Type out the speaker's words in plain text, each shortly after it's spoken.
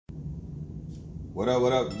What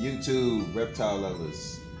up, YouTube reptile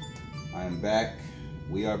lovers? I am back.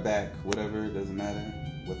 We are back. Whatever, it doesn't matter.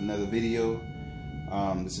 With another video.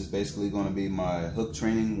 This is basically going to be my hook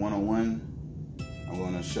training 101. I'm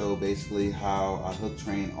going to show basically how I hook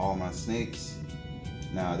train all my snakes.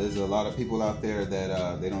 Now, there's a lot of people out there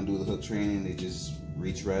that they don't do the hook training. They just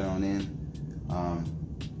reach right on in.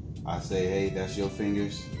 I say, hey, that's your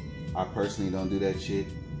fingers. I personally don't do that shit.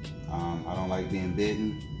 I don't like being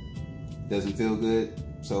bitten. Doesn't feel good.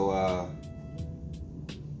 So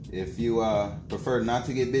if you prefer not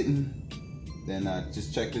to get bitten, then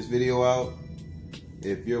just check this video out.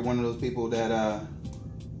 If you're one of those people that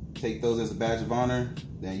take those as a badge of honor,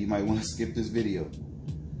 then you might want to skip this video.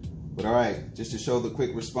 But all right, just to show the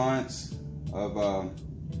quick response of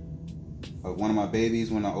one of my babies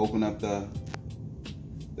when I open up the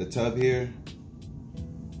tub here.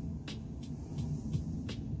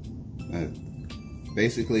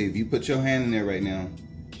 Basically, if you put your hand in there right now,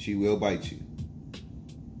 she will bite you.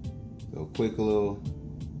 So quick little,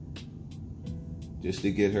 just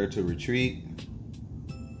to get her to retreat.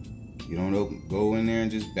 You don't go in there and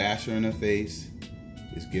just bash her in the face.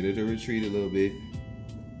 Just get her to retreat a little bit.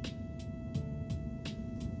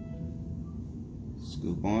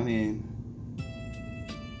 Scoop on in.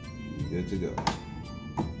 You're good to go.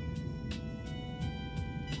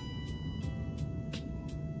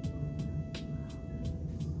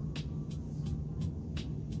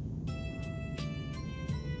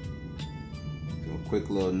 Quick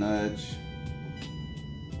little nudge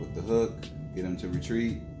with the hook, get him to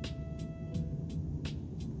retreat,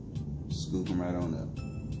 scoop him right on up.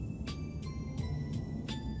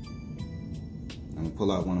 I'm gonna pull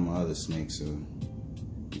out one of my other snakes so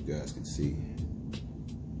you guys can see.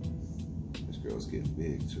 This girl's getting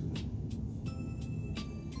big too.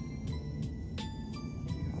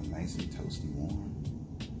 Nice and toasty warm.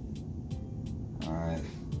 All right,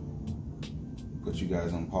 put you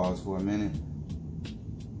guys on pause for a minute.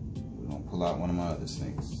 Pull out one of my other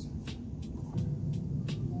snakes.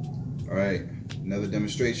 All right, another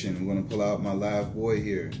demonstration. I'm gonna pull out my live boy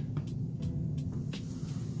here.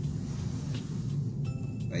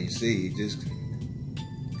 Now you see, he just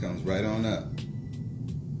comes right on up.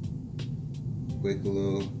 Quick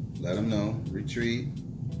little, let him know, retreat.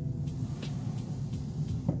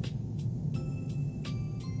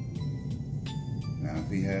 Now if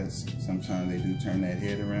he has, sometimes they do turn that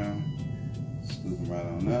head around. Scoop him right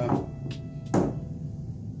on up.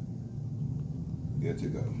 Good to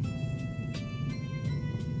go.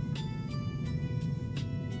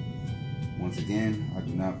 Once again, I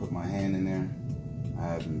do not put my hand in there.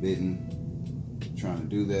 I have been bitten. I'm trying to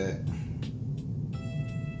do that.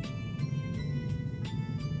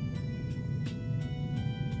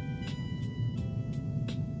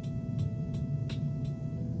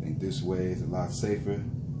 I think this way is a lot safer.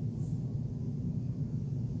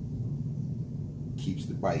 Keeps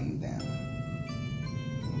the biting down.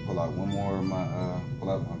 Pull out one more of my, pull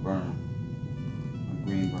out my burn, my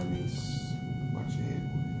green Burmese. Watch your head.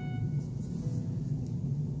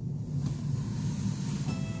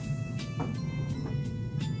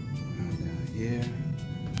 And down here,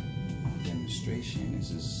 demonstration.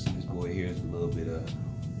 This boy here is a little bit of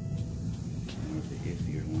one of the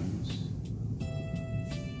iffier ones.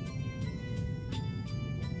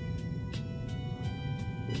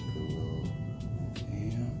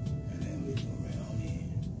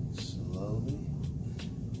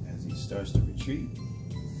 Starts to retreat,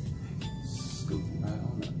 scoop him right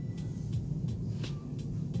on up.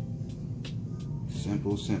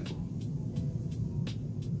 Simple, simple.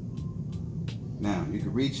 Now, you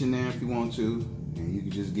can reach in there if you want to, and you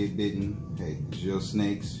can just get bitten. Hey, it's your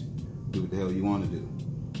snakes. Do what the hell you want to do.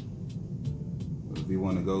 But if you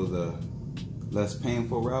want to go the less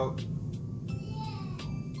painful route,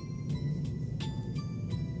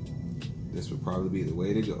 this would probably be the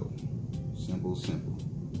way to go. Simple, simple.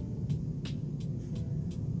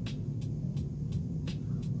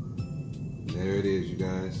 There it is, you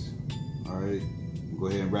guys. All right, go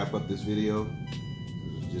ahead and wrap up this video.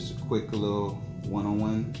 Just a quick little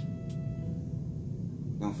one-on-one.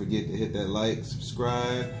 Don't forget to hit that like,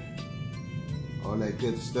 subscribe, all that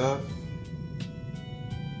good stuff.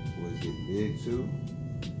 Boys getting big too.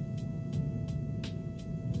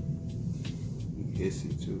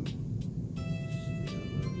 Hissy too. Still a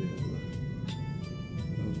little bit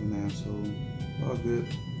of an asshole. All good.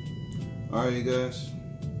 All right, you guys.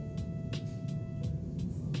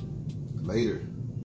 Later.